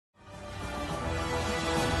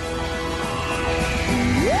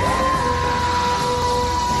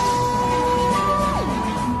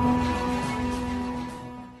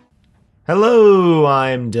Hello,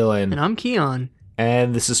 I'm Dylan, And I'm Keon.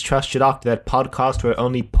 and this is Trust Your Doctor, that podcast where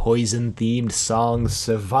only poison-themed songs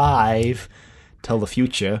survive till the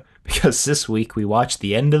future, because this week we watched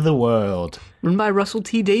The End of the World, Written by Russell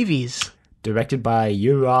T. Davies. directed by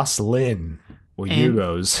Euros Lynn, or And-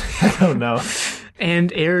 Euros, I don't know.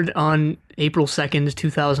 And aired on April 2nd,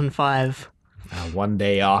 2005. One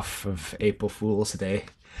day off of April Fool's Day.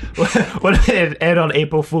 What if it aired on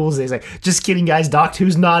April Fool's Day? It's like, just kidding, guys. Doctor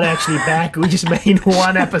Who's not actually back. We just made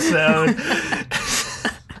one episode.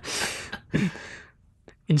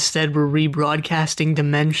 Instead, we're rebroadcasting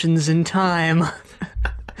Dimensions in Time.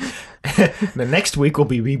 The next week we'll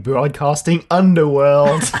be rebroadcasting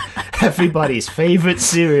Underworld, everybody's favorite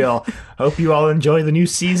serial. Hope you all enjoy the new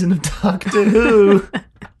season of Doctor Who.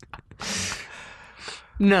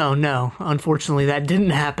 No. Unfortunately, that didn't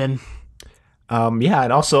happen. Yeah,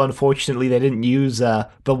 and also unfortunately they didn't use the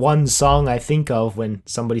one song I think of when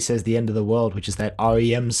somebody says the end of the world, which is that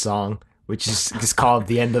REM song, which is just called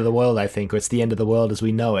The End of the World, I think, or it's The End of the World as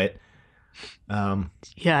we know it.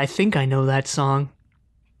 Yeah, I think I know that song.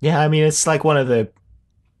 Yeah, I mean, it's like one of the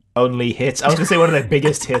only hits. I was going to say one of their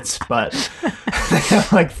biggest hits, but they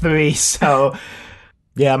have like three, so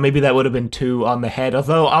yeah, maybe that would have been two on the head.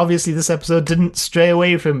 Although, obviously, this episode didn't stray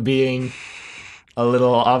away from being a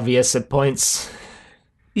little obvious at points.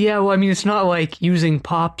 Yeah, well, I mean, it's not like using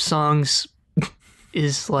pop songs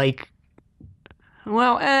is like...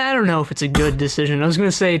 Well, I don't know if it's a good decision. I was going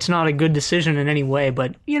to say it's not a good decision in any way,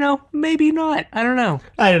 but, maybe not. I don't know.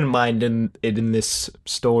 I didn't mind it in this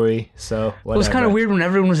story, so whatever. Well, it was kind of weird when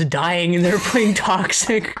everyone was dying and they were playing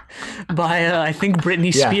Toxic by, I think,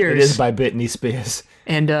 Britney Yeah, Spears. it is by Britney Spears.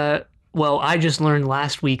 And, well, I just learned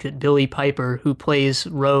last week that Billie Piper, who plays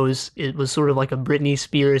Rose, it was sort of like a Britney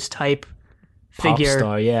Spears type figure. Pop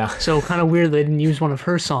star, yeah. So kind of weird they didn't use one of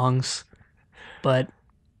her songs. But,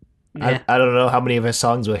 yeah. I don't know how many of her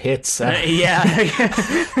songs were hits. Yeah.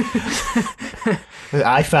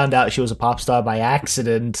 I found out she was a pop star by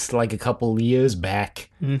accident like a couple years back.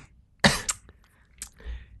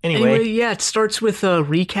 Anyway, Yeah, it starts with a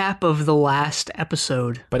recap of the last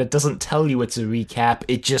episode. but it doesn't tell you it's a recap.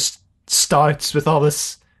 It just starts with all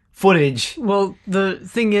this footage. Well, the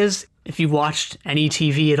thing is, if you watched any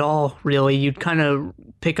TV at all, really, you'd kind of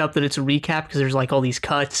pick up that it's a recap because there's like all these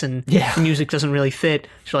cuts and Yeah. the music doesn't really fit.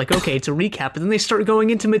 So you're like, okay, it's a recap. But then they start going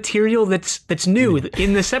into material that's new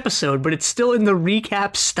in this episode, but it's still in the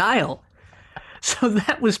recap style. So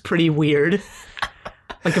that was pretty weird.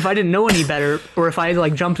 Like, if I didn't know any better, or if I had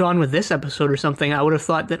like jumped on with this episode or something, I would have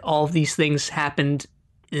thought that all of these things happened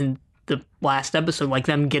in the last episode, like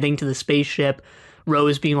them getting to the spaceship,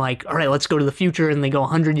 Rose being like, all right, let's go to the future, and they go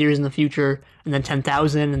 100 years in the future, and then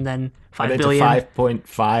 10,000, and then 5 And billion.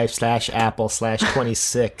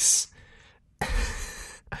 5.5/Apple/26.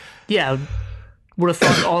 Yeah, would have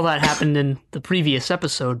thought all that happened in the previous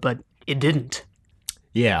episode, but it didn't.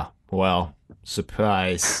 Yeah, well,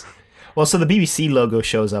 surprise. Well, so the BBC logo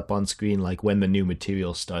shows up on screen like when the new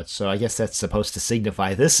material starts, so I guess that's supposed to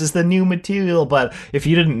signify this is the new material, but if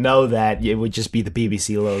you didn't know that, it would just be the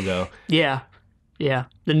BBC logo. Yeah.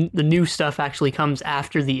 The new stuff actually comes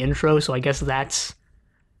after the intro, so I guess that's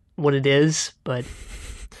what it is, but...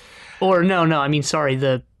 Or, no, I mean, sorry,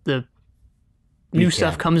 the new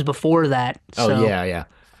stuff comes before that. Oh, so. yeah.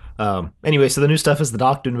 Anyway, so the new stuff is the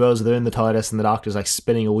Doctor and Rose, they're in the TARDIS, and the Doctor's like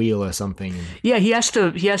spinning a wheel or something. And Yeah, he has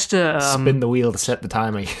to spin the wheel to set the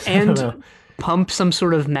time, I guess. I don't know. and pump some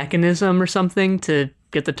sort of mechanism or something to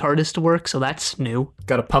get the TARDIS to work, so that's new.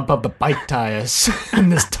 Gotta pump up the bike tires in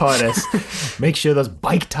this TARDIS. Make sure those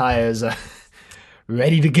bike tires are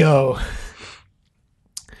ready to go.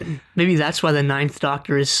 Maybe that's why the Ninth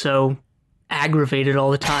Doctor is so aggravated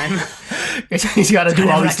all the time. He's gotta do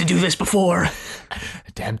I all never these... had to do this before.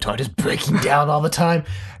 The damn TARDIS breaking down all the time.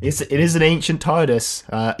 It is an ancient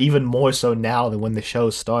TARDIS, even more so now than when the show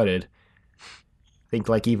started. I think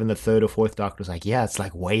like even the third or fourth Doctor was like, yeah, it's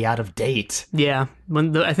like way out of date. Yeah,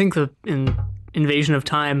 I think in Invasion of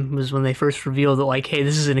Time was when they first revealed that, like, hey,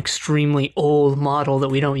 this is an extremely old model that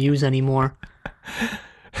we don't use anymore.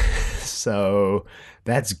 So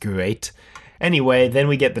that's great. Anyway, then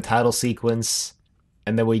we get the title sequence,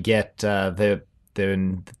 and then we get they're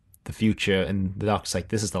in the future, and the Doctor's like,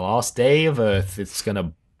 this is the last day of Earth. It's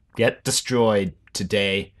gonna get destroyed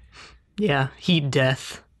today. Yeah, heat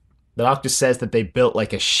death. The Doctor says that they built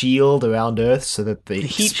like a shield around Earth so that The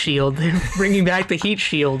heat shield. They're bringing back the heat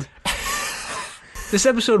shield. This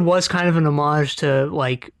episode was kind of an homage to,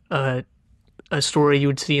 like, a story you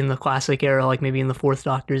would see in the classic era, like maybe in the Fourth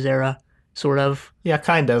Doctor's era, sort of. Yeah,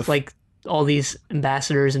 kind of. Like, all these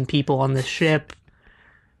ambassadors and people on this ship,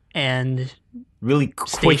 and Really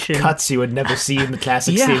quick Station. cuts you would never see in the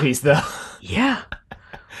classic Yeah. series, though. yeah.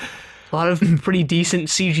 A lot of pretty decent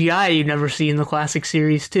CGI you'd never see in the classic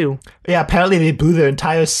series, too. Yeah, apparently they blew their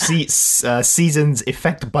entire season's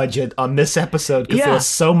effect budget on this episode because there Yeah. was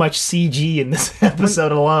so much CG in this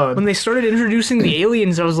episode alone. When they started introducing the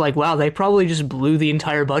aliens, I was like, wow, they probably just blew the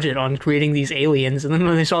entire budget on creating these aliens. And then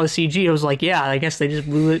when they saw the CG, I was like, yeah, I guess they just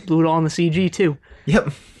blew it all on the CG, too. Yep,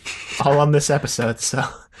 all on this episode, so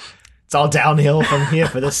it's all downhill from here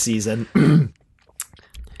for this season.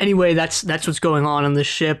 Anyway, that's what's going on this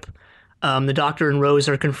ship. The Doctor and Rose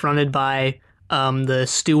are confronted by the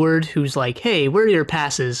steward, who's like, hey, where are your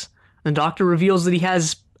passes? The Doctor reveals that he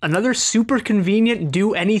has another super convenient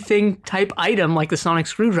do-anything type item like the sonic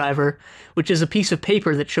screwdriver, which is a piece of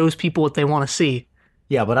paper that shows people what they want to see.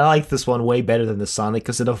 Yeah, but I like this one way better than the Sonic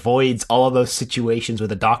because it avoids all of those situations where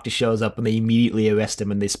the Doctor shows up and they immediately arrest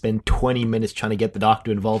him and they spend 20 minutes trying to get the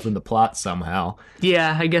Doctor involved in the plot somehow.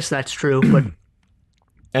 Yeah, I guess that's true, but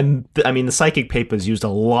And, I mean, the psychic paper is used a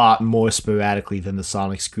lot more sporadically than the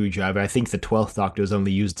sonic screwdriver. I think the 12th Doctor has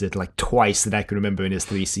only used it like twice that I can remember in his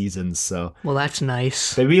 3 seasons, so... well, that's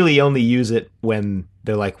nice. They really only use it when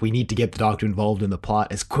they're like, we need to get the Doctor involved in the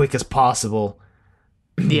plot as quick as possible.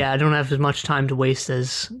 Yeah, I don't have as much time to waste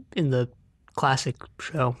as in the classic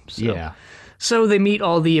show. So. Yeah. So they meet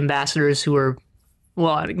all the ambassadors who are,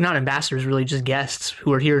 well, not ambassadors, really, just guests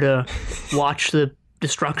who are here to watch the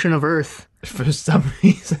destruction of Earth. For some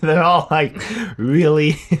reason, they're all like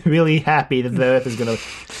really, really happy that the Earth is going to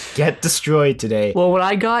get destroyed today. Well, what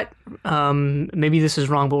I got, maybe this is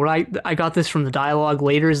wrong, but what I got this from the dialogue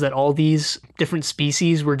later is that all these different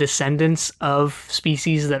species were descendants of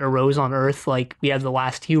species that arose on Earth. Like, we have the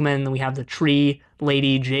last human, then we have the tree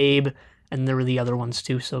lady, Jabe, and there were the other ones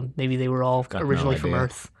too, so maybe they were all originally from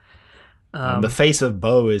Earth. The face of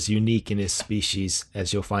Bo is unique in his species,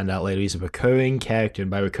 as you'll find out later. He's a recurring character, and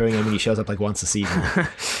by recurring, I mean he shows up like once a season.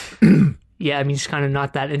 Yeah, I mean, he's kind of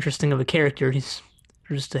not that interesting of a character. He's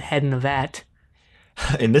just a head in a vat.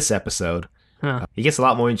 In this episode, Huh. he gets a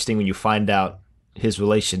lot more interesting when you find out his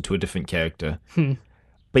relation to a different character.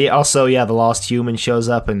 But yeah, also, the lost human shows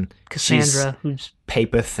up, and Cassandra, she's who's,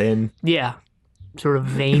 paper thin. yeah, sort of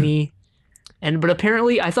veiny. But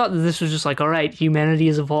apparently, I thought that this was just like, all right, humanity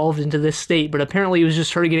has evolved into this state, but apparently it was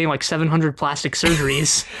just her getting like 700 plastic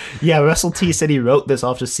surgeries. Yeah, Russell T said he wrote this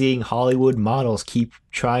after seeing Hollywood models keep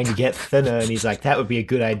trying to get thinner, and he's like, that would be a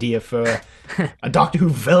good idea for a Doctor Who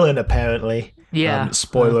villain, apparently. Yeah.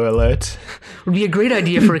 Spoiler alert. Would be a great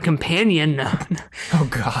idea for a companion. Oh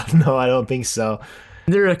god, no, I don't think so.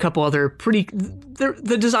 There are a couple other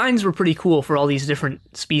the designs were pretty cool for all these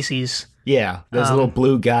different species. Yeah, there's a little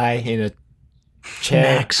blue guy in a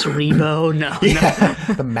chair. Max Rebo, no. Yeah,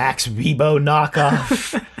 the Max Rebo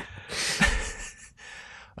knockoff.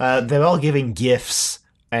 They're all giving gifts,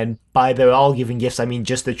 and by they're all giving gifts, I mean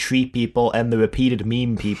just the tree people and the repeated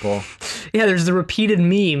meme people. Yeah, there's the repeated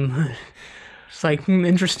meme. It's like,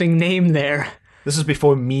 interesting name there. This is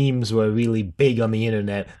before memes were really big on the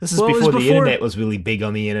internet. This is Well, it was before the before- internet was really big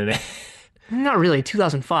on the internet. Not really,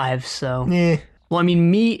 2005, so... Eh. Well, I mean,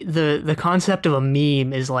 the concept of a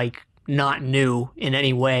meme is, like, not new in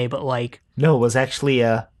any way, but, like... No, it was actually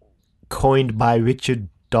coined by Richard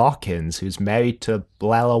Dawkins, who's married to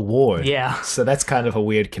Lalla Ward. Yeah. So that's kind of a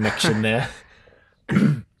weird connection there.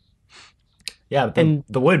 Yeah, but And-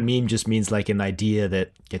 the word meme just means like an idea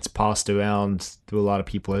that gets passed around through a lot of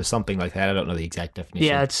people or something like that. I don't know the exact definition.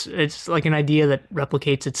 Yeah, it's like an idea that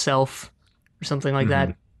replicates itself or something like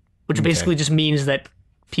that, which basically just means that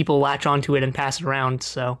people latch onto it and pass it around,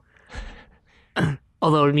 so...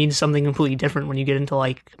 Although it means something completely different when you get into,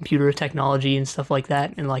 like, computer technology and stuff like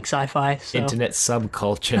that, and, like, sci-fi, so... Internet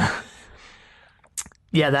subculture.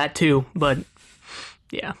 Yeah, that too, but...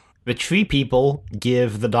 Yeah. The tree people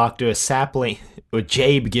give the Doctor a sapling, or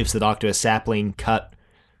Jabe gives the Doctor a sapling cut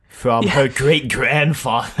from her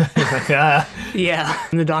great-grandfather. Like, Yeah.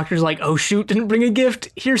 And the Doctor's like, oh shoot, didn't bring a gift.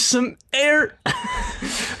 Here's some air.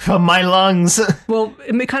 from my lungs. Well,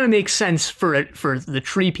 it kind of makes sense for the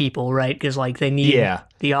tree people, right? Because, like, they need Yeah.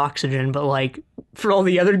 the oxygen, but, like, for all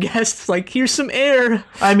the other guests, like, here's some air.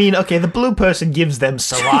 I mean, okay, the blue person gives them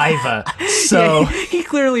saliva, so... Yeah, he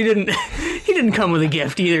clearly didn't. He didn't come with a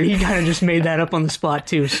gift either. He kind of just made that up on the spot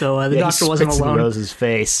too. So the Doctor wasn't spits in alone. Rose's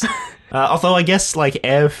face. Although I guess like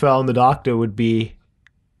air from the Doctor would be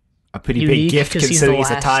a pretty Unique, big gift 'cause he's considering the he's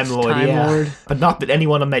a last Time Lord. Time Yeah, Lord. but not that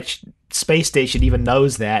anyone on that space station even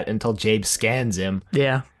knows that until Jabe scans him,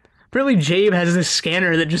 Yeah. Apparently, Jabe has this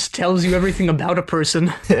scanner that just tells you everything about a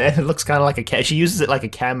person. and it looks kind of like she uses it like a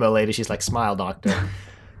camera later. She's like, "Smile, Doctor."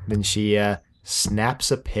 Then she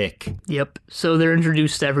snaps a pic. Yep. So they're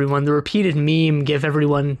introduced to everyone. The repeated meme give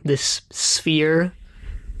everyone this sphere.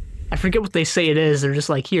 I forget what they say it is. They're just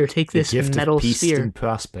like, here, take this Gift metal of peace sphere. and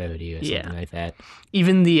prosperity or Yeah. something like that.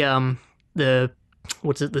 Even the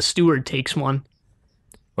what's it? The steward takes one.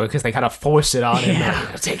 Well, because they kind of force it on him. Yeah.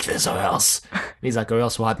 Like, take this or else. And he's like, or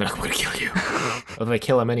else what? They're like, I'm going to kill you. Or they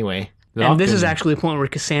kill him anyway. And this is actually the point where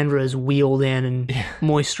Cassandra is wheeled in and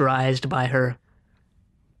moisturized by her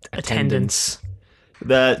attendants.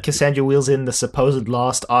 The Cassandra wheels in the supposed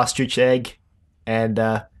lost ostrich egg and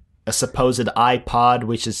a supposed iPod,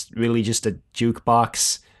 which is really just a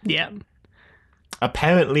jukebox. Yeah.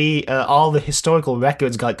 Apparently, all the historical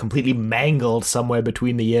records got completely mangled somewhere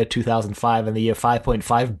between the year 2005 and the year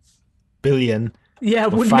 5.5 billion. Yeah,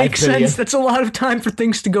 it would make sense. That's a lot of time for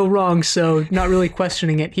things to go wrong, so not really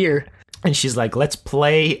questioning it here. And she's like, let's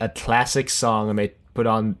play a classic song, and they put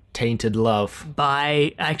on Tainted Love.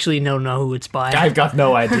 By, actually, no, who it's by. I've got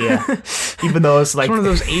no idea. Even though it's like... It's one of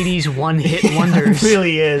those 80s one-hit wonders. It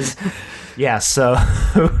really is. Yeah, so...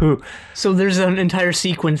 So there's an entire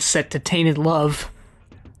sequence set to Tainted Love.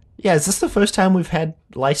 Yeah, is this the first time we've had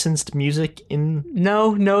licensed music in...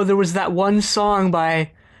 No, there was that one song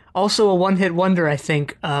by... Also a one-hit wonder, I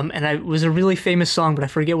think, and it was a really famous song, but I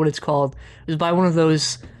forget what it's called. It was by one of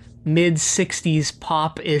those mid-60s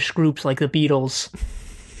pop-ish groups like the Beatles.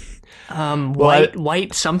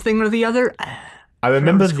 White something or the other? I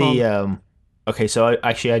remember the... okay, so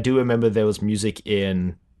I do remember there was music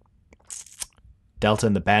in Delta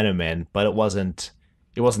and the Bannermen, but it wasn't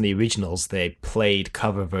the originals. They played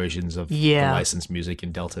cover versions of the licensed music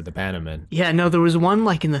in Delta and the Bannermen. Yeah, no, there was one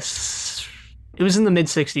like in the... It was in the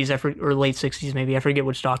mid-60s, or late 60s maybe. I forget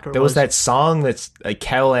which doctor it was. There was that song that's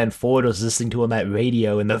Carol Ann Ford was listening to on that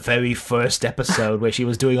radio in the very first episode where she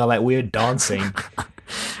was doing all that weird dancing.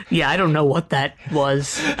 Yeah, I don't know what that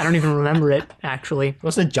was. I don't even remember it, actually.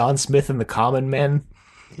 Wasn't it John Smith and the Common Men?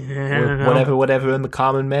 I don't know. Whatever in the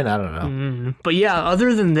Common Men? I don't know. But yeah,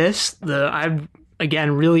 other than this, I've,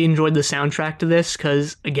 again, really enjoyed the soundtrack to this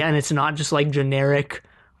because, again, it's not just like generic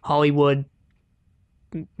Hollywood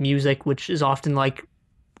music, which is often like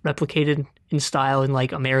replicated in style in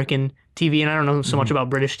like American TV, and I don't know so much about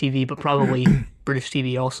British TV, but probably British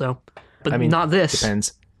TV also. But I mean, not this.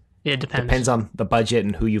 Depends. Yeah, it depends. Depends on the budget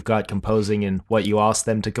and who you've got composing and what you ask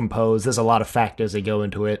them to compose. There's a lot of factors that go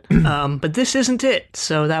into it. But this isn't it,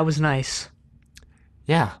 so that was nice.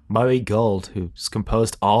 Yeah, Murray Gold, who's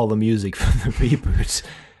composed all the music for the reboot.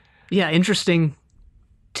 Yeah, interesting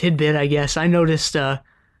tidbit, I guess. I noticed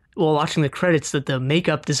while watching the credits that the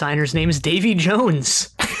makeup designer's name is Davy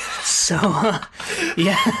Jones. So,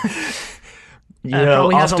 yeah.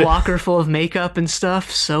 Probably has a locker full of makeup and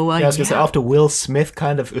stuff, so, I was going to say, after Will Smith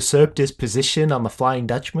kind of usurped his position on the Flying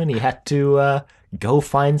Dutchman, he had to go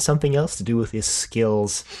find something else to do with his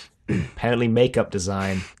skills. Apparently makeup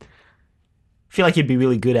design. I feel like you'd be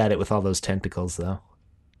really good at it with all those tentacles, though.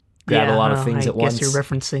 Grab a lot of things at once. I guess you're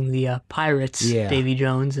referencing the Pirates, Davy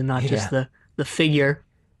Jones, and not just the figure.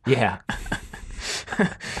 Yeah.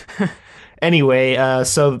 Anyway,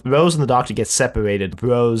 so Rose and the Doctor get separated.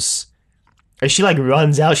 Rose, as she like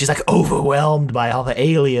runs out, she's like overwhelmed by all the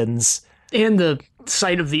aliens. And the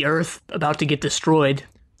sight of the Earth about to get destroyed.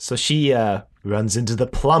 So she runs into the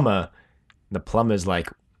plumber. The plumber's like,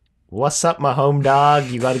 what's up, my home dog?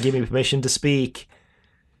 You gotta give me permission to speak.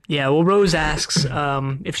 Yeah, well, Rose asks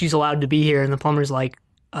if she's allowed to be here, and the plumber's like,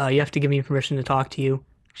 you have to give me permission to talk to you.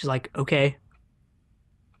 She's like, okay.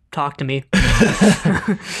 Talk to me.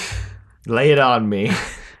 Lay it on me.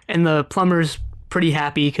 And the plumber's pretty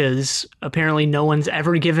happy because apparently no one's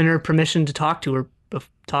ever given her permission to talk to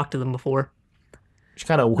them before. It's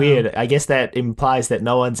kind of weird. I guess that implies that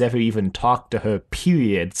no one's ever even talked to her,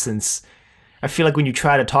 period, since I feel like when you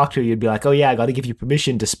try to talk to her, you'd be like, oh yeah, I gotta give you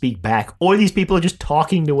permission to speak back. Or these people are just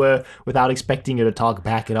talking to her without expecting her to talk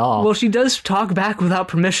back at all. Well, she does talk back without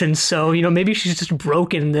permission, so, maybe she's just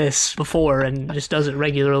broken this before and just does it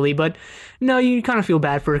regularly. But no, you kind of feel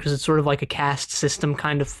bad for her because it's sort of like a caste system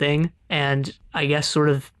kind of thing. And I guess sort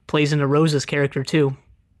of plays into Rose's character too.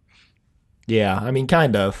 Yeah, I mean,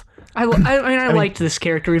 kind of. I liked this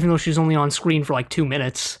character, even though she's only on screen for like 2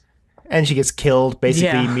 minutes. And she gets killed,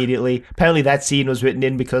 basically, immediately. Apparently that scene was written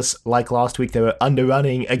in because, like last week, they were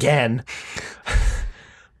underrunning again.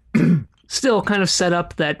 Still kind of set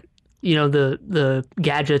up that, the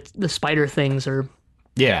gadget, the spider things are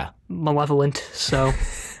malevolent, so...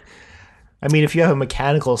 I mean, if you have a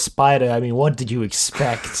mechanical spider, what did you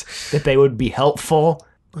expect? That they would be helpful?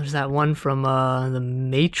 There's that one from The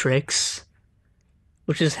Matrix,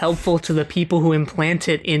 which is helpful to the people who implant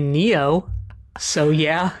it in Neo. So,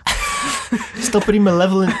 yeah. Still pretty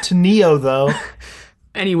malevolent to Neo, though.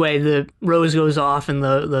 Anyway, the Rose goes off, and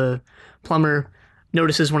the plumber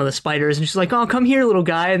notices one of the spiders, and she's like, "Oh, come here, little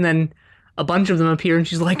guy." And then a bunch of them appear, and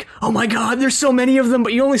she's like, "Oh my god, there's so many of them,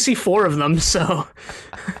 but you only see 4 of them." So,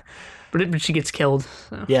 but she gets killed.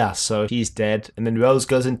 So. Yeah, so he's dead, and then Rose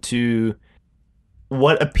goes into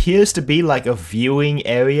what appears to be like a viewing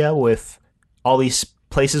area with all these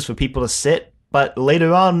places for people to sit. But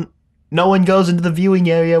later on, no one goes into the viewing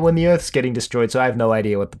area when the Earth's getting destroyed. So I have no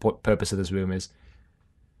idea what the purpose of this room is.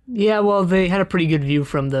 Yeah, well, they had a pretty good view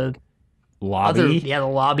from the lobby. The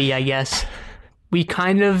lobby, I guess. We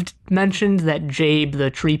kind of mentioned that Jabe, the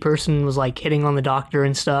tree person, was like hitting on the doctor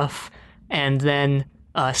and stuff, and then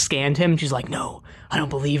scanned him. She's like, "No, I don't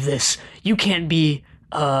believe this. You can't be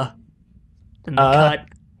and they cut.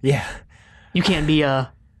 Yeah. You can't be and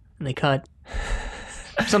they cut.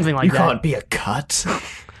 Something like you that. You can't be a cut.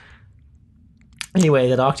 Anyway,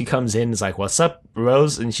 the doctor comes in and is like, "What's up,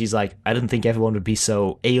 Rose?" And she's like, "I didn't think everyone would be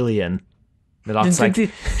so alien." The doctor's like...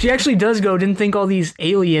 she actually does go, "Didn't think all these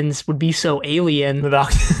aliens would be so alien." The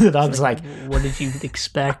doctor's like, "What did you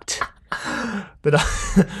expect?" The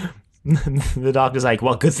doctor's like,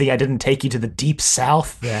 "Well, good thing I didn't take you to the deep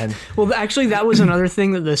south then." Well, actually, that was another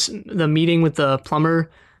thing that the meeting with the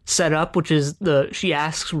plumber set up, which is she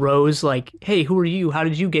asks Rose, like, "Hey, who are you? How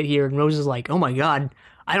did you get here?" And Rose is like, "Oh my god,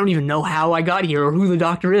 I don't even know how I got here or who the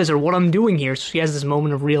doctor is or what I'm doing here." So she has this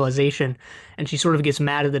moment of realization, and she sort of gets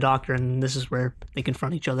mad at the doctor, and this is where they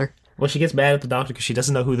confront each other. Well, she gets mad at the doctor because she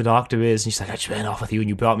doesn't know who the doctor is, and she's like, "I just ran off with you and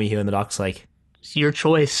you brought me here," and the doctor's like, "It's your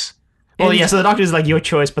choice." Well, yeah, so the doctor's like, "Your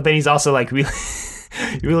choice," but then he's also like really,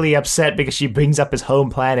 really upset because she brings up his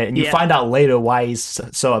home planet, and you find out later why he's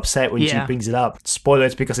so upset when she brings it up. Spoiler,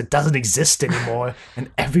 it's because it doesn't exist anymore,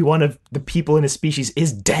 and every one of the people in his species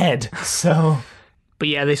is dead, so... But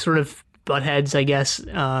yeah, they sort of butt heads, I guess,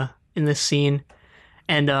 in this scene.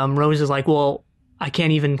 And Rose is like, "Well, I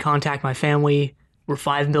can't even contact my family. We're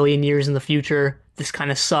 5 billion years in the future. This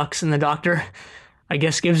kind of sucks." And the doctor, I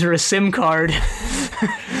guess, gives her a SIM card.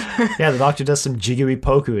 Yeah, the doctor does some jiggery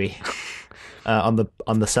pokery on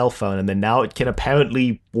the cell phone, and then now it can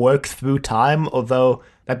apparently work through time. Although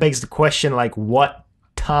that begs the question, like, what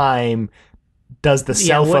time does the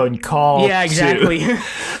cell phone call? Yeah, exactly.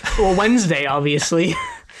 Well, Wednesday, obviously.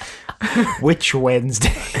 Which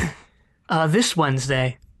Wednesday? This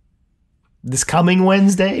Wednesday. This coming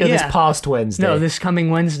Wednesday or this past Wednesday? No, this coming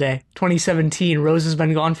Wednesday, 2017. Rose has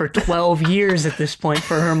been gone for 12 years at this point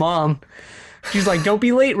for her mom. She's like, "Don't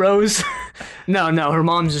be late, Rose." No, her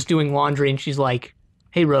mom's just doing laundry, and she's like,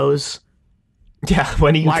 "Hey, Rose." Yeah,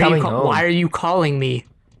 when are you coming home? Why are you calling me?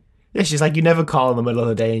 Yeah, she's like, "You never call in the middle of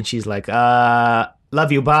the day," and she's like,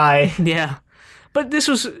 "Love you, bye." Yeah. But this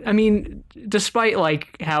was, I mean, despite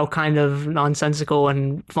like how kind of nonsensical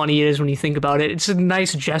and funny it is when you think about it, it's a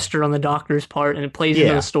nice gesture on the doctor's part, and it plays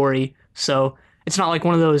into the story. So it's not like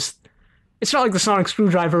one of those, it's not like the sonic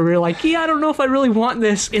screwdriver where you're like, "Yeah, I don't know if I really want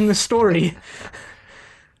this in the story."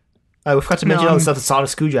 We forgot to mention all the stuff the sonic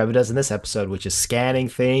screwdriver does in this episode, which is scanning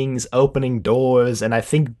things, opening doors, and I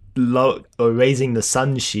think or raising the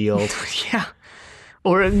sun shield. Yeah.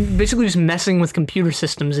 Or basically just messing with computer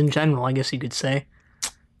systems in general, I guess you could say.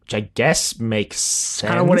 Which I guess makes sense.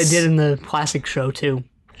 Kind of what it did in the classic show, too.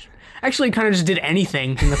 Actually, it kind of just did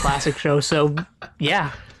anything in the classic show, so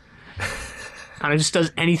yeah. Kind of just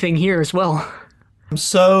does anything here as well.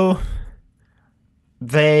 So,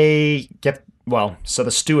 they get... Well, so the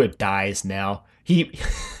steward dies now. He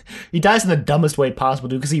dies in the dumbest way possible,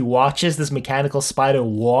 dude, because he watches this mechanical spider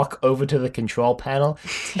walk over to the control panel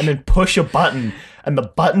and then push a button, and the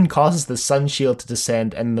button causes the sun shield to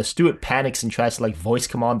descend, and the steward panics and tries to, like, voice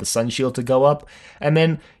command the sun shield to go up. And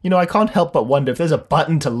then, I can't help but wonder if there's a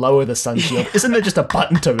button to lower the sun shield. Isn't there just a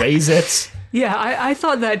button to raise it? Yeah, I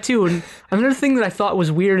thought that too. And another thing that I thought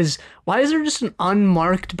was weird is, why is there just an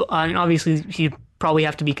unmarked... I mean, obviously, he probably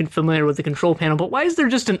have to be familiar with the control panel, but why is there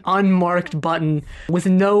just an unmarked button with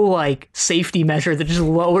no, like, safety measure that just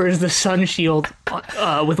lowers the sun shield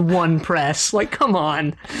with one press? Like, come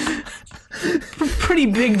on. Pretty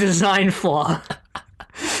big design flaw.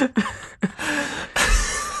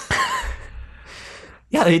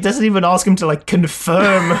 Yeah, it doesn't even ask him to, like,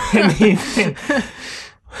 confirm anything.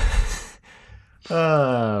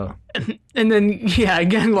 Oh. And then, yeah,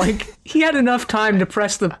 again, like, he had enough time to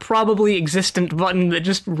press the probably existent button that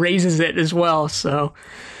just raises it as well, so...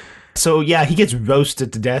 So, yeah, he gets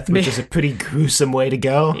roasted to death, which is a pretty gruesome way to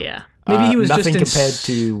go. Yeah. Maybe he was nothing just compared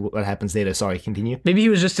to what happens later. Sorry, continue. Maybe he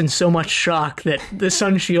was just in so much shock that the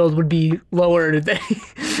sun shield would be lowered that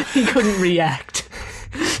he couldn't react.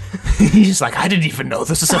 He's just like, "I didn't even know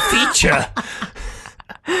this is a feature."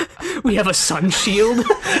 We have a sun shield.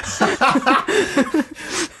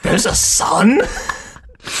 There's a sun?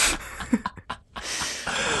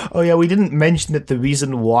 Oh yeah, we didn't mention that the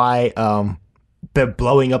reason why they're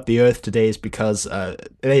blowing up the Earth today is because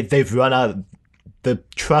they've run out. The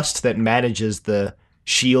trust that manages the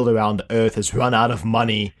shield around Earth has run out of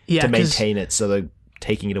money to maintain it, so they're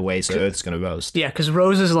taking it away. So Earth's gonna roast. Yeah, because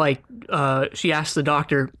Rose is like, she asked the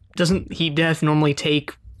doctor, doesn't heat death normally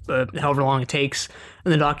take however long it takes?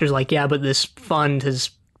 And the doctor's like, yeah, but this fund has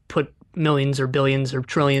put millions or billions or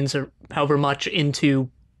trillions or however much into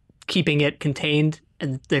keeping it contained,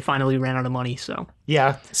 and they finally ran out of money. So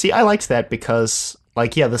yeah, see, I liked that because,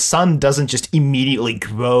 like, yeah, the sun doesn't just immediately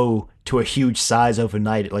grow to a huge size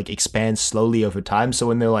overnight. It, like, expands slowly over time. So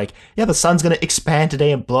when they're like, yeah, the sun's gonna expand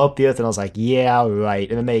today and blow up the Earth, and I was like, yeah, right.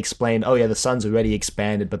 And then they explained, oh yeah, the sun's already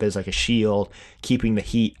expanded, but there's like a shield keeping the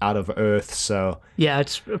heat out of Earth. So yeah,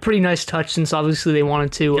 it's a pretty nice touch, since obviously they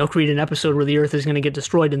wanted to create an episode where the Earth is going to get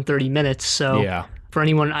destroyed in 30 minutes. So yeah, for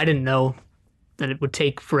anyone, I didn't know that it would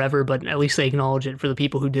take forever, but at least they acknowledge it for the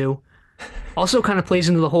people who do. Also kind of plays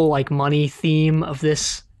into the whole like money theme of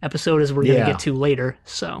this episode, as we're going to get to later.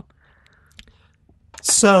 So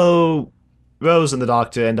Rose and the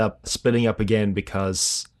Doctor end up splitting up again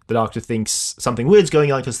because the Doctor thinks something weird's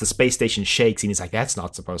going on because the space station shakes, and he's like, that's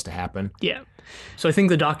not supposed to happen. Yeah. So I think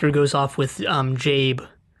the Doctor goes off with Jabe.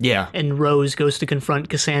 Yeah. And Rose goes to confront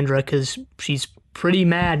Cassandra because she's pretty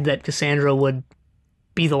mad that Cassandra would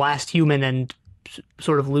be the last human and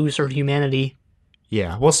sort of lose her humanity.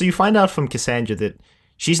 Yeah. Well, so you find out from Cassandra that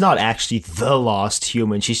she's not actually the lost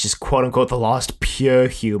human. She's just quote-unquote the lost pure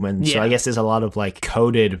human. Yeah. So I guess there's a lot of like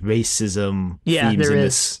coded racism themes in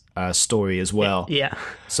this story as well. Yeah.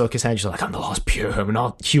 So Cassandra's like, I'm the lost pure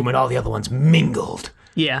human, all the other ones mingled.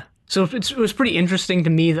 Yeah. So it was pretty interesting to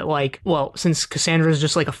me that, like, well, since Cassandra is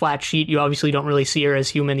just like a flat sheet, you obviously don't really see her as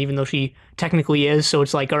human, even though she technically is. So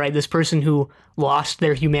it's like, all right, this person who lost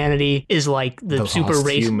their humanity is like the super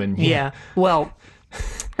racist human. Yeah. Well,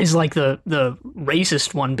 is like the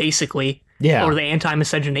racist one, basically. Yeah. Or the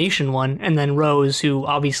anti-miscegenation one. And then Rose, who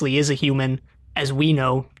obviously is a human, as we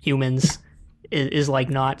know humans, is like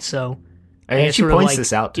not. So and she points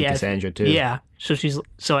this out to Cassandra too. Yeah.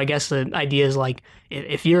 So I guess the idea is like,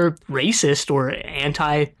 if you're racist or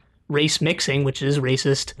anti-race mixing, which is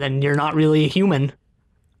racist, then you're not really a human.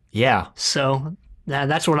 Yeah. So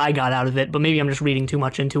that's what I got out of it, but maybe I'm just reading too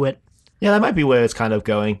much into it. Yeah, that might be where it's kind of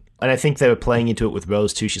going. And I think they were playing into it with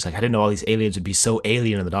Rose too. She's like, I didn't know all these aliens would be so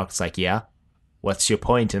alien. And the Doctor's like, yeah, what's your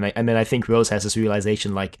point? And then I think Rose has this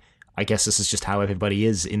realization, like, I guess this is just how everybody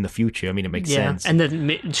is in the future. I mean, it makes sense. And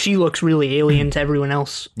then she looks really alien to everyone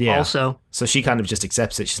else also. So she kind of just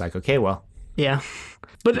accepts it. She's like, okay, well. Yeah.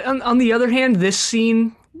 But on the other hand, this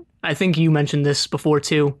scene, I think you mentioned this before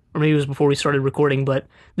too, or maybe it was before we started recording, but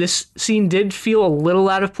this scene did feel a little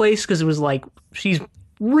out of place because it was like, she's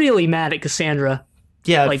really mad at Cassandra.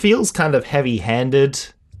 Yeah, it feels kind of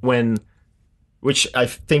heavy-handed which I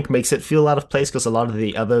think makes it feel out of place because a lot of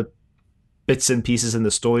the other bits and pieces in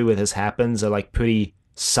the story where this happens are like pretty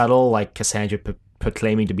subtle, like Cassandra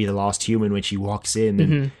proclaiming to be the lost human when she walks in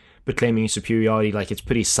and proclaiming superiority. Like, it's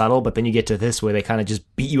pretty subtle, but then you get to this where they kind of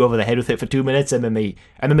just beat you over the head with it for 2 minutes, and then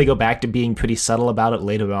they go back to being pretty subtle about it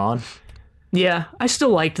later on. Yeah, I still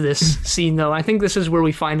liked this scene though. I think this is where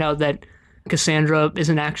we find out that Cassandra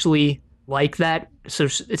isn't actually like that. So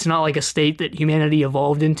it's not like a state that humanity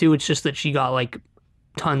evolved into. It's just that she got like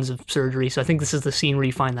tons of surgery. So I think this is the scene where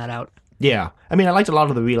you find that out. Yeah. I mean, I liked a lot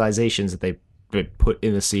of the realizations that they put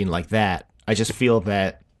in the scene like that. I just feel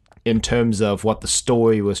that in terms of what the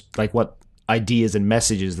story was, like what ideas and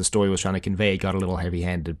messages the story was trying to convey, it got a little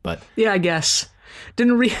heavy-handed, but... Yeah, I guess.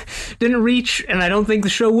 Didn't reach, and I don't think the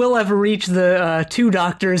show will ever reach the two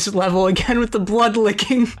doctors level again with the blood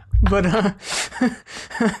licking, but oh,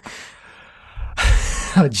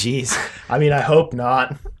 jeez. I mean, I hope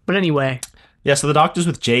not. But anyway. Yeah, so the Doctor's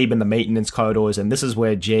with Jabe in the maintenance corridors, and this is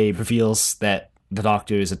where Jabe reveals that the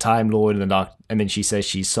Doctor is a Time Lord, and then she says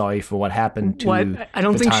she's sorry for what happened to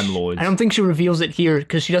the Time Lords. I don't think she reveals it here,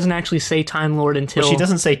 because she doesn't actually say Time Lord until... Well, she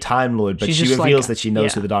doesn't say Time Lord, but she reveals that she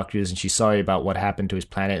knows who the Doctor is, and she's sorry about what happened to his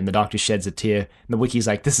planet, and the Doctor sheds a tear, and the Wiki's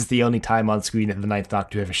like, this is the only time on screen that the Ninth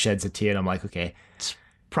Doctor ever sheds a tear, and I'm like, okay. It's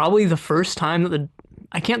probably the first time that the...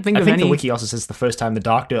 I can't think of any... I think the Wiki also says the first time the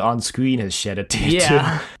Doctor on screen has shed a tear,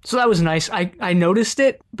 too. So that was nice. I noticed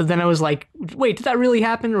it, but then I was like, wait, did that really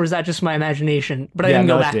happen, or was that just my imagination? But I didn't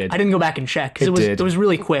go back. I didn't go back and check, because it was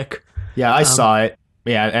really quick. Yeah, I saw it.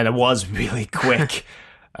 Yeah, and it was really quick,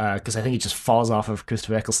 because I think it just falls off of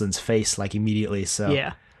Christopher Eccleston's face, like, immediately, so...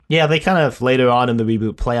 Yeah, they kind of, later on in the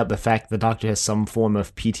reboot, play up the fact the Doctor has some form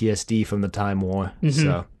of PTSD from the Time War,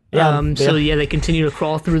 so... Yeah, So yeah, they continue to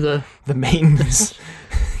crawl through the the maintenance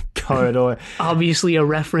corridor. obviously a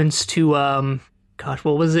reference to gosh,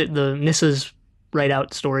 what was it? The Nissa's Write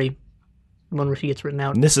Out story. The one where she gets written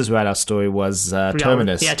out. And this is right. Our story was Forgot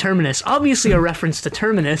Terminus. Yeah, Terminus. Obviously a reference to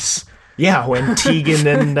Terminus. Yeah, when Tegan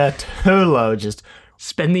and Turlo just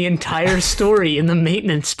Spend the entire story in the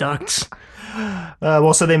maintenance ducts.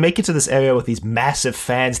 well, so they make it to this area with these massive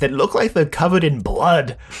fans that look like they're covered in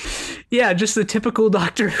blood. Yeah, just the typical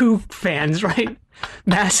Doctor Who fans, right?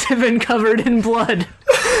 Massive and covered in blood.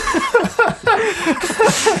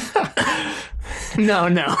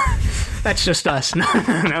 No. That's just us. No.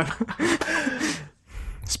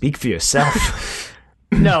 Speak for yourself.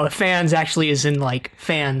 No, fans actually is in, like,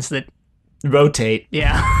 fans that... Rotate.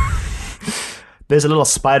 Yeah. There's a little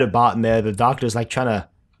spider bot in there. The Doctor's like trying to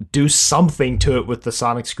do something to it with the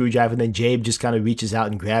sonic screwdriver, and then Jabe just kind of reaches out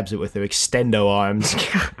and grabs it with her extendo arms.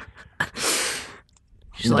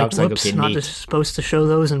 She's like, whoops, okay, not neat. supposed to show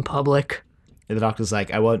those in public. And the Doctor's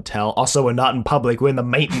like, I won't tell. Also, we're not in public. We're in the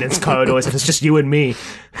maintenance corridors, and it's just you and me.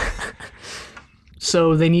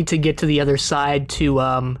 So they need to get to the other side to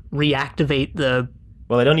reactivate the...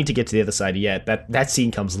 Well, they don't need to get to the other side yet. That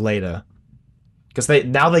scene comes later. Because they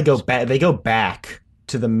go back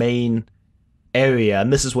to the main area,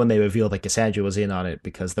 and this is when they reveal that Cassandra was in on it,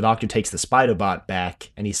 because the Doctor takes the spider bot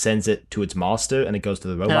back and he sends it to its master, and it goes to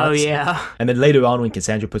the robots. Oh, yeah. And then later on, when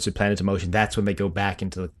Cassandra puts her plan into motion, that's when they go back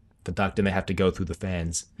into the duct and they have to go through the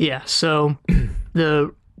fans. Yeah, so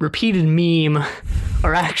the repeated meme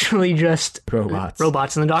are actually just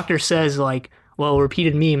Robots. And the Doctor says, like, well,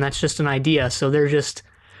 repeated meme, that's just an idea. So they're just...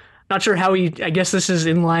 Not sure how I guess this is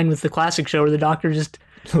in line with the classic show where the Doctor just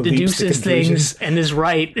deduces things and is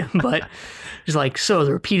right, but he's like, so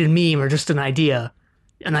the repeated meme are just an idea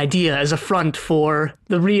as a front for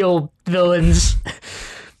the real villains.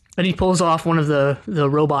 And he pulls off one of the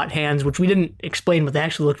robot hands, which we didn't explain, but they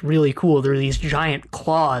actually looked really cool. They're these giant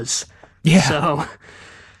claws. Yeah. So,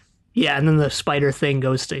 yeah, and then the spider thing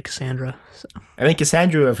goes to Cassandra. So. I think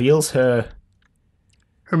Cassandra reveals her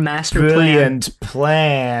master brilliant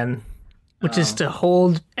plan, which is to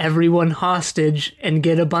hold everyone hostage and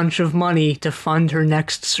get a bunch of money to fund her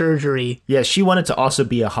next surgery. Yeah, she wanted to also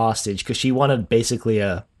be a hostage because she wanted basically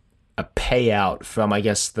a payout from, I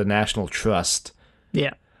guess, the National Trust.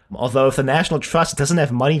 Yeah. Although if the National Trust doesn't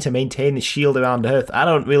have money to maintain the shield around Earth, I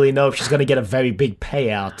don't really know if she's going to get a very big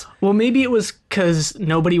payout. Well, maybe it was because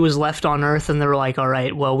nobody was left on Earth and they were like, all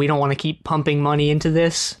right, well, we don't want to keep pumping money into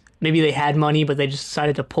this. Maybe they had money, but they just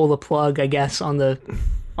decided to pull the plug, I guess, on the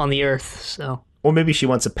Earth. So, or maybe she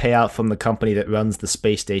wants a payout from the company that runs the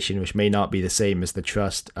space station, which may not be the same as the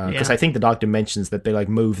Trust. Because I think the Doctor mentions that they like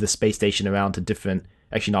move the space station around to different.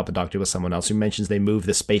 Actually, not the Doctor, but someone else who mentions they move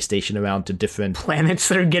the space station around to different planets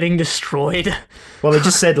that are getting destroyed. Well, they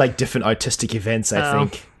just said like different artistic events, I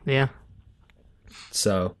think. Yeah.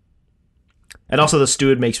 So, and also the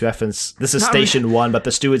steward makes reference. This is Station 1, but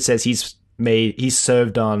the steward says he's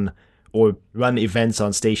served on or run events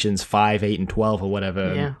on stations 5, 8, and 12 or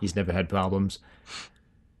whatever. Yeah. And he's never had problems.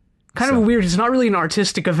 Kind of weird. It's not really an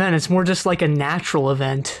artistic event. It's more just like a natural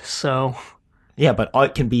event. So. Yeah, but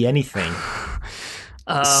art can be anything.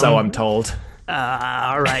 So I'm told.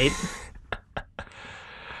 All right.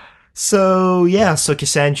 So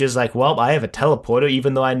Cassandra's like, well, I have a teleporter,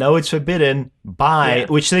 even though I know it's forbidden. Bye. Yeah.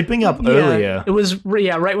 Which they bring up earlier. It was,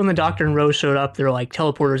 right when the Doctor and Rose showed up, they're like,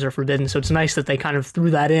 teleporters are forbidden. So it's nice that they kind of threw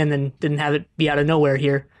that in and didn't have it be out of nowhere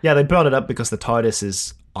here. Yeah, they brought it up because the TARDIS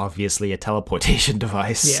is obviously a teleportation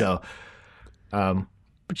device. Yeah. So,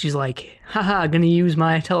 but she's like, haha, gonna use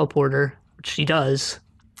my teleporter, which she does.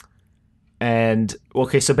 And,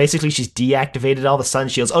 okay, so basically she's deactivated all the sun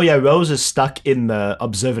shields. Oh, yeah, Rose is stuck in the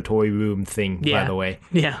observatory room thing, by the way.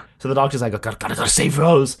 Yeah. So the Doctor's like, gotta save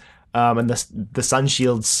Rose. And the sun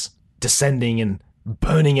shield's descending and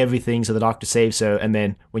burning everything, so the Doctor saves her. And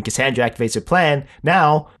then when Cassandra activates her plan,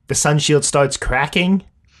 now the sun shield starts cracking.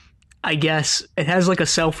 I guess it has like a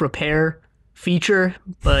self-repair feature,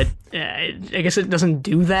 but I guess it doesn't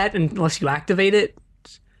do that unless you activate it.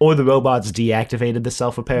 Or the robots deactivated the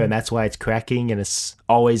self-repair, and that's why it's cracking, and it's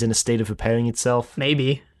always in a state of repairing itself.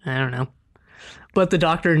 Maybe. I don't know. But the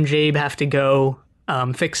Doctor and Jabe have to go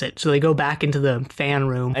fix it. So they go back into the fan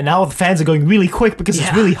room. And now the fans are going really quick because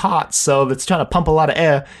it's really hot, so it's trying to pump a lot of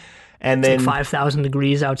air. And then it's like 5,000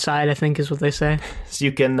 degrees outside, I think is what they say. So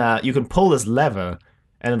you can pull this lever,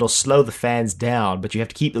 and it'll slow the fans down, but you have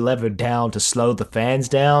to keep the lever down to slow the fans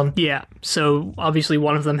down. Yeah, so obviously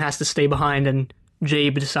one of them has to stay behind, and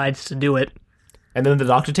Jabe decides to do it. And then the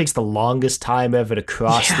Doctor takes the longest time ever to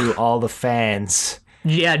cross through all the fans.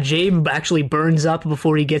 Yeah, Jabe actually burns up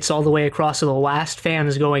before he gets all the way across, so the last fan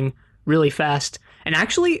is going really fast. And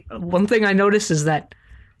actually, one thing I noticed is that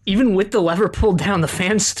even with the lever pulled down, the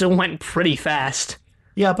fan still went pretty fast.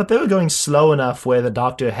 Yeah, but they were going slow enough where the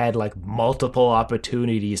doctor had like multiple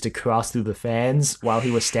opportunities to cross through the fans while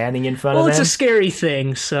he was standing in front Well, of it's them. a scary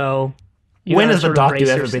thing, so When has the doctor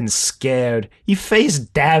ever been scared? He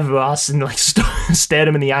faced Davros and like stared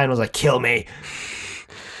him in the eye and was like, "Kill me."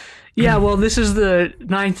 Yeah, well, this is the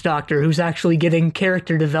Ninth Doctor who's actually getting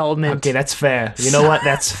character development. Okay, that's fair. You know what?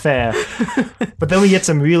 That's fair. But then we get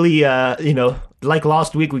some really, like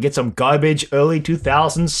last week, we get some garbage early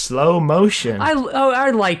 2000s slow motion. I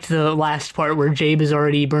liked the last part where Jabe is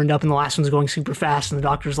already burned up and the last one's going super fast and the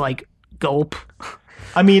Doctor's like, gulp.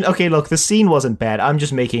 I mean, okay, look, the scene wasn't bad. I'm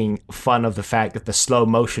just making fun of the fact that the slow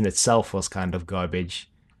motion itself was kind of garbage.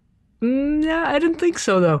 Yeah, I didn't think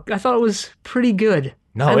so, though. I thought it was pretty good.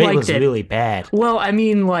 No, it was really bad. Well, I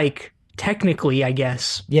mean, like, technically, I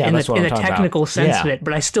guess. Yeah, that's what I'm talking about. In a technical sense of Yeah. it,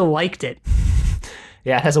 but I still liked it.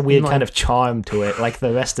 Yeah, it has a weird kind of charm to it, like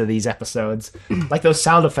the rest of these episodes. Like those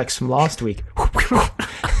sound effects from last week.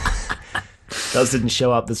 Those didn't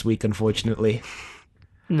show up this week, unfortunately.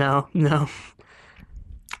 No.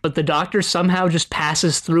 But the Doctor somehow just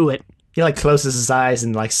passes through it. He like closes his eyes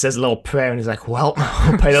and like says a little prayer and he's like, well, I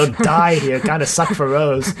hope I don't die here. Kind of suck for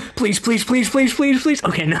Rose. Please.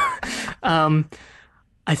 Okay, no.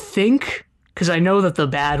 I think, because I know that the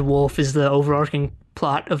Bad Wolf is the overarching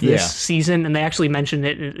plot of this season, and they actually mentioned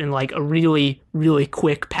it in like a really, really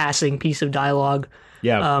quick passing piece of dialogue.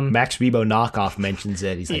 Yeah, Max Rebo knockoff mentions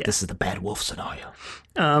it. He's like, this is the Bad Wolf scenario.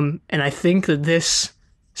 And I think that this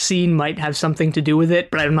scene might have something to do with it,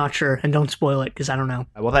 but I'm not sure, and don't spoil it because I don't know.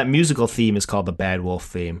 Well, that musical theme is called the Bad Wolf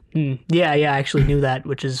theme. Yeah, I actually knew that,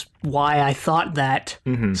 which is why I thought that.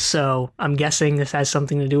 So I'm guessing this has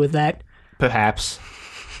something to do with that. Perhaps.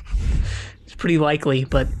 It's pretty likely,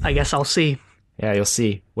 but I guess I'll see. Yeah, you'll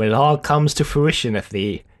see. When it all comes to fruition at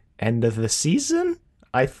the end of the season,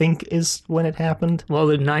 I think is when it happened. Well,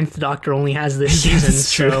 the Ninth Doctor only has this season,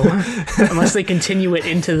 so unless they continue it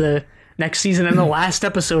into the next season, and the last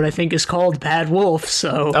episode, I think, is called Bad Wolf,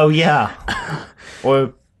 so... Oh, yeah.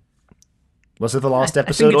 Or... Was it the last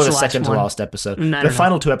episode or the second to last episode? The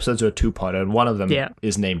final two episodes are a two-parter, and one of them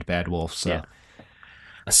is named Bad Wolf, so... Yeah.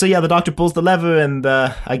 So yeah, the Doctor pulls the lever, and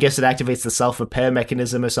I guess it activates the self-repair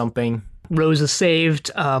mechanism or something. Rose is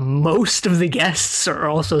saved. Most of the guests are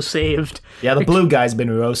also saved. Yeah, the blue guy's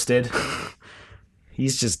been roasted.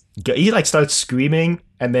 He like starts screaming,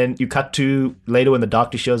 and then you cut to later when the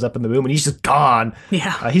Doctor shows up in the room, and he's just gone.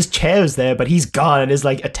 Yeah. His chair's there, but he's gone, and his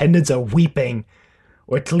like attendants are weeping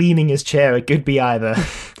or cleaning his chair. It could be either.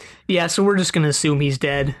 Yeah, so we're just gonna assume he's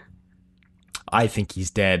dead. I think he's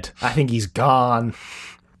dead. I think he's gone.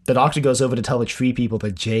 The Doctor goes over to tell the tree people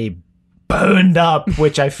that Jay burned up,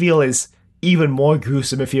 which I feel is even more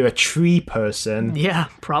gruesome if you're a tree person. Yeah,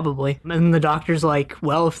 probably. And the Doctor's like,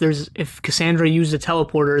 well, if Cassandra used a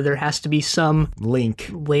teleporter, there has to be some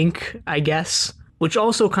link, I guess. Which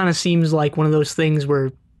also kind of seems like one of those things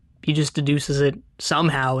where he just deduces it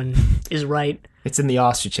somehow and is right. It's in the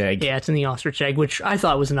ostrich egg. Yeah, it's in the ostrich egg, which I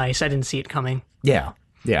thought was nice. I didn't see it coming. Yeah.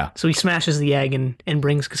 So he smashes the egg and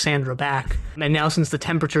brings Cassandra back. And now since the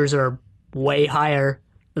temperatures are way higher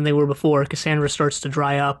than they were before, Cassandra starts to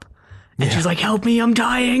dry up. And she's like, help me, I'm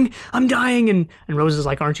dying. And Rose is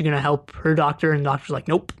like, aren't you going to help her, Doctor? And the Doctor's like,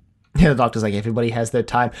 nope. Yeah, the Doctor's like, everybody has their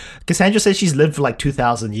time. Cassandra says she's lived for like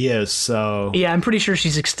 2,000 years, so... Yeah, I'm pretty sure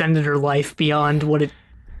she's extended her life beyond what it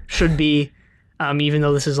should be, even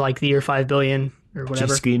though this is like the year 5 billion or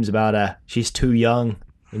whatever. She screams about she's too young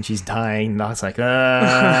and she's dying. And I was like,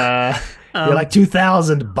 you're like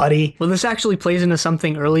 2,000, buddy. Well, this actually plays into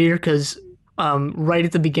something earlier, because right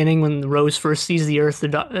at the beginning when Rose first sees the Earth,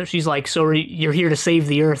 she's like, so you're here to save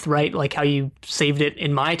the Earth, right? Like how you saved it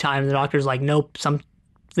in my time. The Doctor's like, nope, some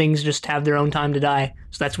things just have their own time to die.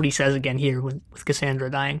 So that's what he says again here with Cassandra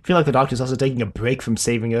dying. I feel like the Doctor's also taking a break from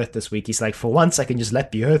saving Earth this week. He's like, for once I can just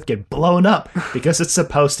let the Earth get blown up because it's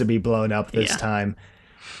supposed to be blown up this time.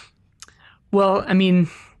 Well, I mean,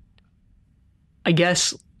 I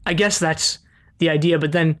guess that's the idea,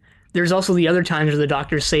 but then there's also the other times where the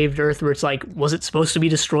Doctor saved Earth where it's like, was it supposed to be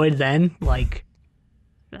destroyed then? Like,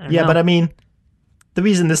 I don't know. But I mean, the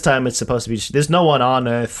reason this time it's supposed to be, there's no one on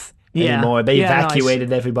Earth anymore. They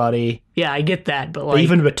evacuated everybody. Yeah, I get that, but like... They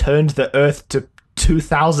even returned the Earth to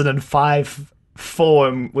 2005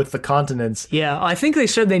 form with the continents. Yeah, I think they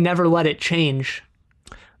said they never let it change.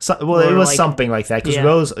 So, well, it was like, something like that, because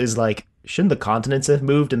Rose is like, shouldn't the continents have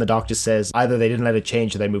moved? And the Doctor says either they didn't let it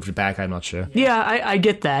change or they moved it back. I'm not sure. Yeah, I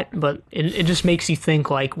get that, but it just makes you think,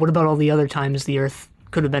 like, what about all the other times the Earth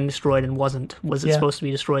could have been destroyed and wasn't. Was it Yeah. supposed to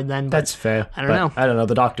be destroyed then? But That's fair. I don't know. I don't know.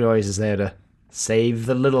 The Doctor always is there to save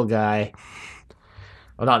the little guy.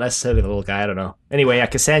 Well, not necessarily the little guy. I don't know. Anyway, yeah,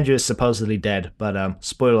 Cassandra is supposedly dead, but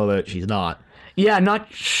spoiler alert, she's not. Yeah,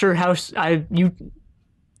 not sure how you.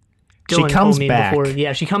 She Dylan comes told me back. before.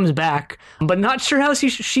 Yeah, she comes back, but not sure how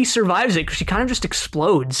she survives it because she kind of just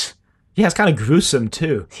explodes. Yeah, it's kind of gruesome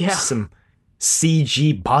too. Yeah. Some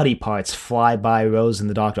CG body parts fly by Rose and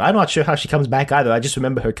the Doctor. I'm not sure how she comes back either. I just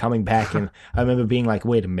remember her coming back, and I remember being like,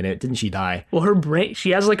 "Wait a minute, didn't she die?" Well, her brain,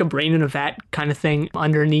 she has like a brain in a vat kind of thing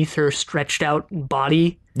underneath her stretched out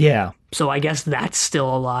body. Yeah, So I guess that's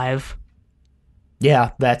still alive.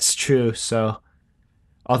 yeah, that's true. So,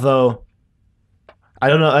 although I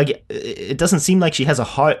don't know, like, it doesn't seem like she has a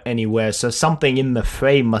heart anywhere. So something in the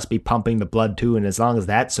frame must be pumping the blood too. And as long as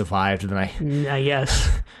that survived, then I guess.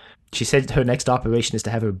 she said her next operation is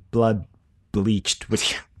to have her blood bleached,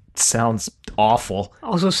 which sounds awful.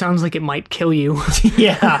 Also sounds like it might kill you.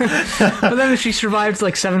 Yeah. But then if she survived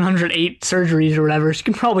like 708 surgeries or whatever, she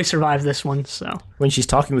can probably survive this one, so. When she's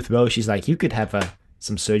talking with Rose, she's like, "You could have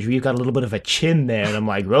some surgery. You've got a little bit of a chin there." And I'm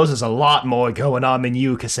like, "Rose has a lot more going on than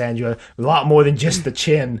you, Cassandra. A lot more than just the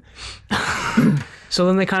chin." So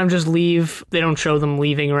then they kind of just leave. They don't show them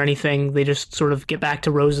leaving or anything. They just sort of get back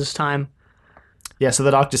to Rose's time. Yeah, so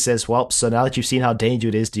the Doctor says, "Well, so now that you've seen how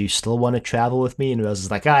dangerous it is, do you still want to travel with me?" And Rose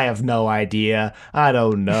is like, "I have no idea. I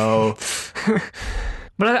don't know."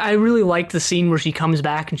 But I really liked the scene where she comes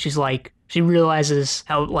back and she's like, she realizes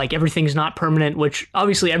how like everything's not permanent, which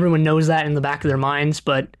obviously everyone knows that in the back of their minds,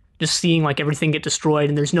 but just seeing like everything get destroyed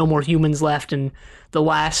and there's no more humans left, and the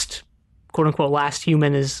last, quote unquote, last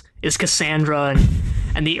human is Cassandra,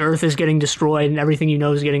 and the Earth is getting destroyed and everything you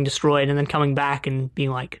know is getting destroyed, and then coming back and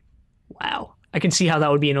being like, wow. I can see how that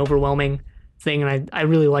would be an overwhelming thing, and I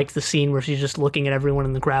really liked the scene where she's just looking at everyone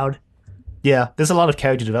in the crowd. Yeah, there's a lot of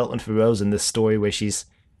character development for Rose in this story where she's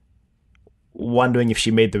wondering if she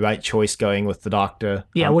made the right choice going with the Doctor.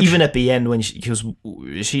 Yeah, even at the end when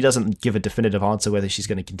she doesn't give a definitive answer whether she's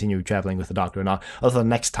going to continue traveling with the Doctor or not. Although the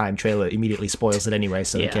next time trailer immediately spoils it anyway,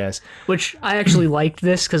 so who cares? Which I actually liked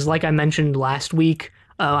this because, like I mentioned last week,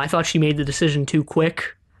 I thought she made the decision too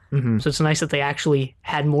quick. Mm-hmm. So it's nice that they actually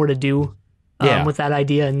had more to do with that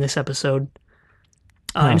idea in this episode.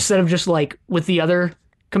 Instead of just like with the other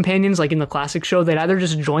companions, like in the classic show, they'd either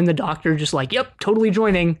just join the Doctor, just like, yep, totally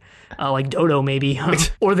joining, like Dodo maybe,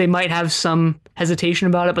 or they might have some hesitation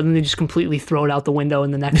about it, but then they just completely throw it out the window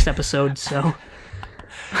in the next episode. So,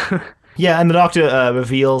 yeah, and the Doctor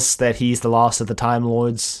reveals that he's the last of the Time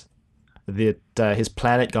Lords. That his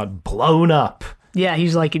planet got blown up. Yeah,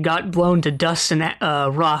 he's like, it got blown to dust and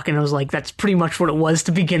rock, and I was like, that's pretty much what it was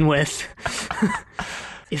to begin with.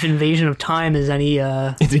 If Invasion of Time is any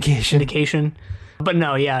indication. But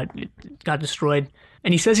no, yeah, it got destroyed.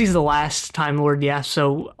 And he says he's the last Time Lord, yeah,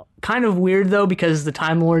 so kind of weird, though, because the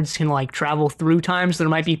Time Lords can, like, travel through time, so there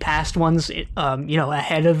might be past ones,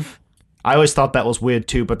 ahead of... I always thought that was weird,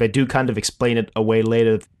 too, but they do kind of explain it away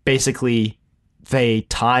later. Basically, they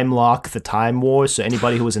time lock the Time War, so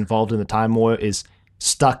anybody who was involved in the Time War is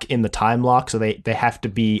stuck in the time lock, so they have to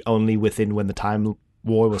be only within when the Time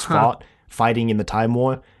War was fought, fighting in the Time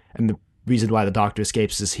War. And the reason why the Doctor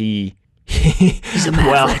escapes is he's a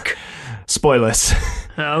maverick. Well, spoilers.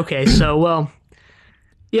 Okay, so, well,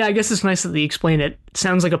 yeah, I guess it's nice that they explain it. It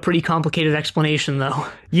sounds like a pretty complicated explanation, though.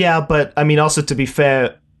 Yeah, but, I mean, also, to be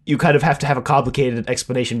fair, you kind of have to have a complicated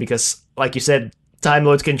explanation because, like you said, Time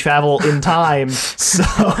Lords can travel in time,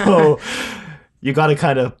 so you gotta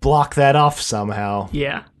kind of block that off somehow.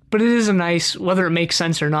 Yeah. But it is a nice, whether it makes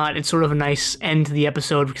sense or not, it's sort of a nice end to the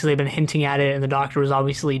episode because they've been hinting at it and the Doctor was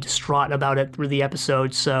obviously distraught about it through the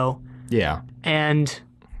episode, so... Yeah. And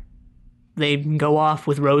they go off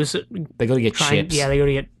with Rose. They go to get chips. Yeah, they go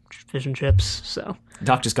to get fish and chips, so...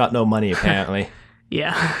 Doctor's got no money, apparently.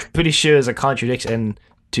 Yeah. Pretty sure there's a contradiction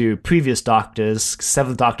to previous Doctors.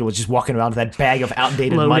 Seventh Doctor was just walking around with that bag of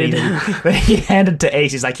outdated money that he handed to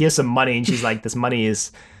Ace. He's like, "Here's some money," and she's like, "This money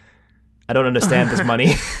is... I don't understand this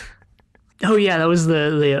money." Oh yeah, that was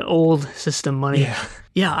the old system money.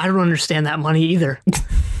 Yeah, I don't understand that money either.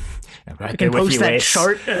 Right, I can post that Ace.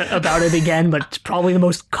 chart about it again, but it's probably the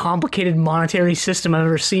most complicated monetary system I've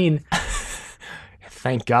ever seen.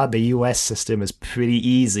 Thank God the US system is pretty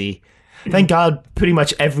easy. Thank God pretty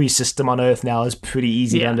much every system on Earth now is pretty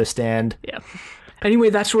easy to understand. Yeah.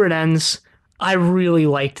 Anyway, that's where it ends. I really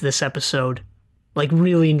liked this episode. Like,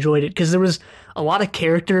 really enjoyed it, because there was a lot of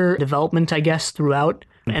character development, I guess, throughout.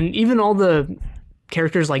 And even all the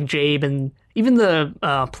characters like Jabe and even the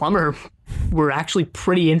plumber were actually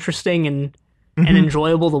pretty interesting and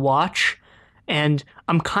enjoyable to watch. And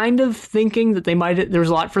I'm kind of thinking that there's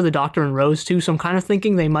a lot for the Doctor and Rose too, so I'm kind of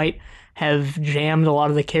thinking they might have jammed a lot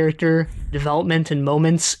of the character development and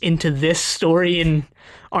moments into this story and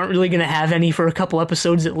aren't really going to have any for a couple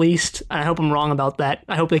episodes at least. I hope I'm wrong about that.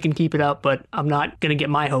 I hope they can keep it up, but I'm not going to get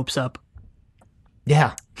my hopes up.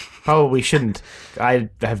 Yeah, probably shouldn't. I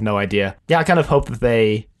have no idea. Yeah, I kind of hope that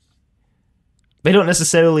they don't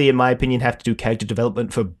necessarily, in my opinion, have to do character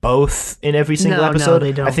development for both in every single episode. No,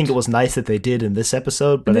 they don't. I think it was nice that they did in this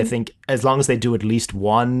episode, but I think as long as they do at least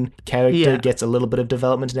one character gets a little bit of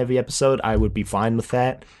development in every episode, I would be fine with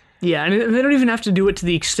that. Yeah, and they don't even have to do it to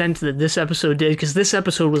the extent that this episode did, because this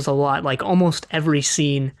episode was a lot, like almost every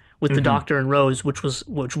scene with the Doctor and Rose, which was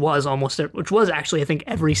actually, I think,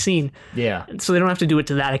 every scene. Yeah. So they don't have to do it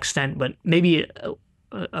to that extent, but maybe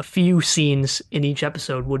a few scenes in each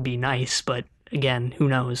episode would be nice, but again, who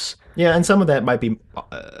knows? Yeah, and some of that might be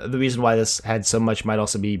the reason why this had so much might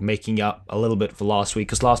also be making up a little bit for last week,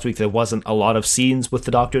 because last week there wasn't a lot of scenes with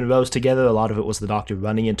the Doctor and Rose together. A lot of it was the Doctor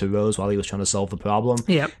running into Rose while he was trying to solve the problem.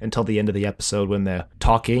 Yep. Until the end of the episode when they're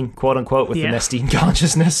talking, quote unquote, with the Nestine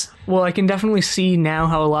consciousness. Well, I can definitely see now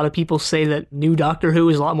how a lot of people say that new Doctor Who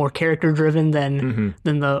is a lot more character driven than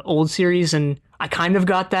the old series, and I kind of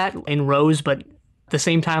got that in Rose, but at the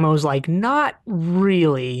same time I was like, not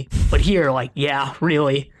really. But here, like, yeah,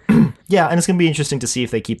 really. Yeah, and it's going to be interesting to see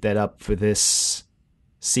if they keep that up for this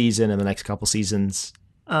season and the next couple seasons.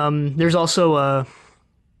 There's also a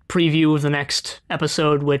preview of the next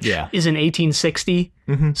episode, which is in 1860.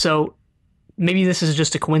 So maybe this is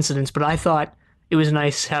just a coincidence, but I thought it was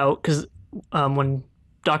nice how, because when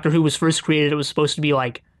Doctor Who was first created, it was supposed to be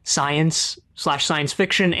like science/science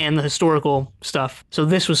fiction and the historical stuff. So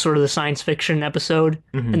this was sort of the science fiction episode,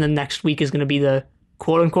 and then next week is going to be the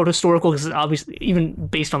quote-unquote historical, because obviously, even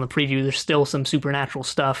based on the preview, there's still some supernatural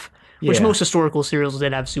stuff, which most historical serials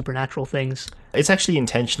did have supernatural things. It's actually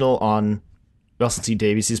intentional on Russell T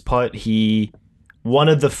Davies' part. He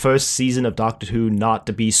wanted the first season of Doctor Who not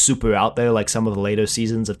to be super out there like some of the later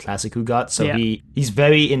seasons of Classic Who got, so he's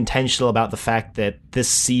very intentional about the fact that this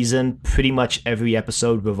season, pretty much every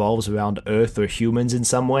episode revolves around Earth or humans in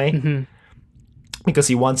some way. Because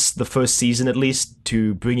he wants the first season, at least,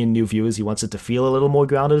 to bring in new viewers. He wants it to feel a little more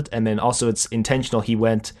grounded. And then also it's intentional. He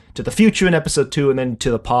went to the future in episode 2 and then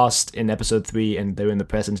to the past in episode 3, and they're in the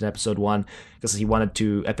present in episode 1. Because he wanted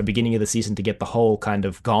to, at the beginning of the season, to get the whole kind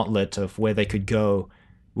of gauntlet of where they could go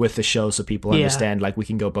with the show, so people understand, like, we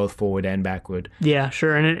can go both forward and backward. Yeah,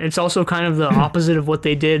 sure. And it's also kind of the opposite of what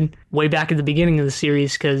they did way back at the beginning of the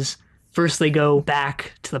series, because first they go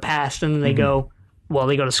back to the past, and then they go... Well,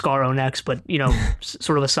 they go to Skaro next, but, you know,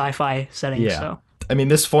 sort of a sci-fi setting. Yeah. So. I mean,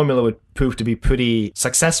 this formula would prove to be pretty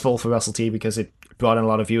successful for Russell T because it brought in a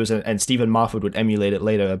lot of viewers, and Stephen Moffat would emulate it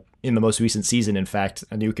later. In the most recent season, in fact,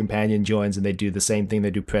 a new companion joins, and they do the same thing.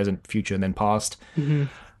 They do present, future, and then past.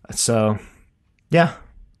 So, yeah.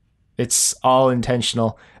 It's all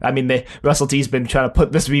intentional. I mean, Russell T's been trying to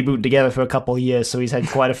put this reboot together for a couple of years, so he's had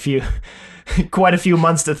quite a few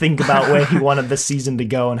months to think about where he wanted this season to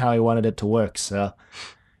go and how he wanted it to work. So,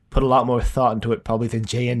 put a lot more thought into it probably than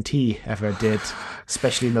JNT ever did,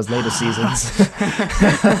 especially in those later seasons.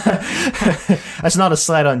 That's not a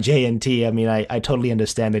slight on JNT. I mean, I totally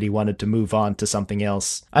understand that he wanted to move on to something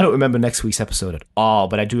else. I don't remember next week's episode at all,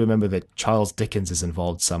 but I do remember that Charles Dickens is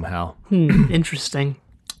involved somehow. Interesting.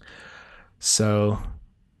 So,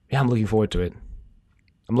 yeah, I'm looking forward to it.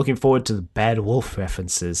 I'm looking forward to the Bad Wolf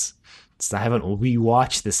references. I haven't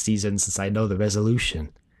rewatched this season since I know the resolution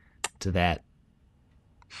to that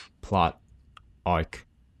plot arc.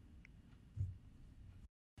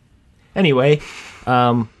 Anyway,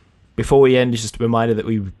 before we end, just a reminder that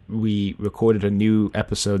we recorded a new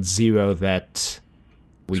episode 0 that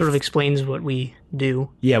sort of explains what we do.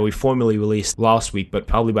 Yeah, we formally released last week, but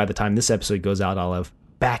probably by the time this episode goes out, I'll have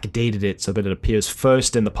backdated it so that it appears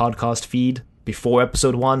first in the podcast feed before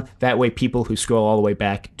episode 1. That way people who scroll all the way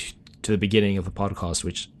back to the beginning of the podcast,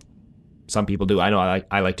 which some people do, I know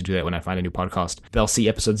I like to do that when I find a new podcast, they'll see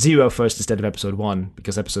episode 0 first instead of episode 1,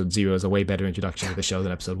 because episode 0 is a way better introduction to the show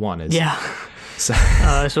than episode 1 is. Yeah. So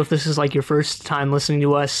if this is like your first time listening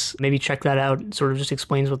to us, maybe check that out. It sort of just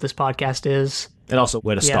explains what this podcast is. And also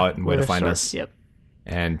where to start and where to find us. Yep.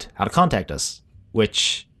 And how to contact us,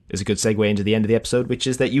 which is a good segue into the end of the episode, which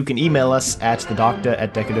is that you can email us at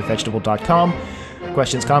thedoctor@decorativevegetable.com.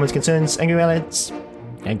 Questions, comments, concerns, angry rants,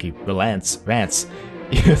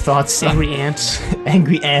 your thoughts angry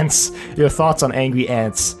ants, your thoughts on angry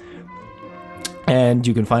ants. And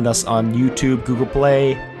you can find us on YouTube, Google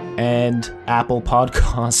Play, and Apple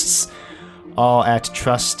Podcasts, all at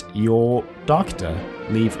Trust Your Doctor.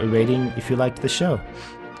 Leave a rating if you liked the show.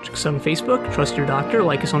 Check us out on Facebook, Trust Your Doctor.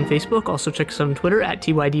 Like us on Facebook. Also check us out on Twitter at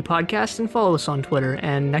TYD Podcast and follow us on Twitter.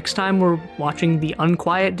 And next time we're watching The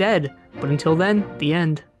Unquiet Dead. But until then, the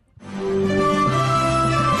end.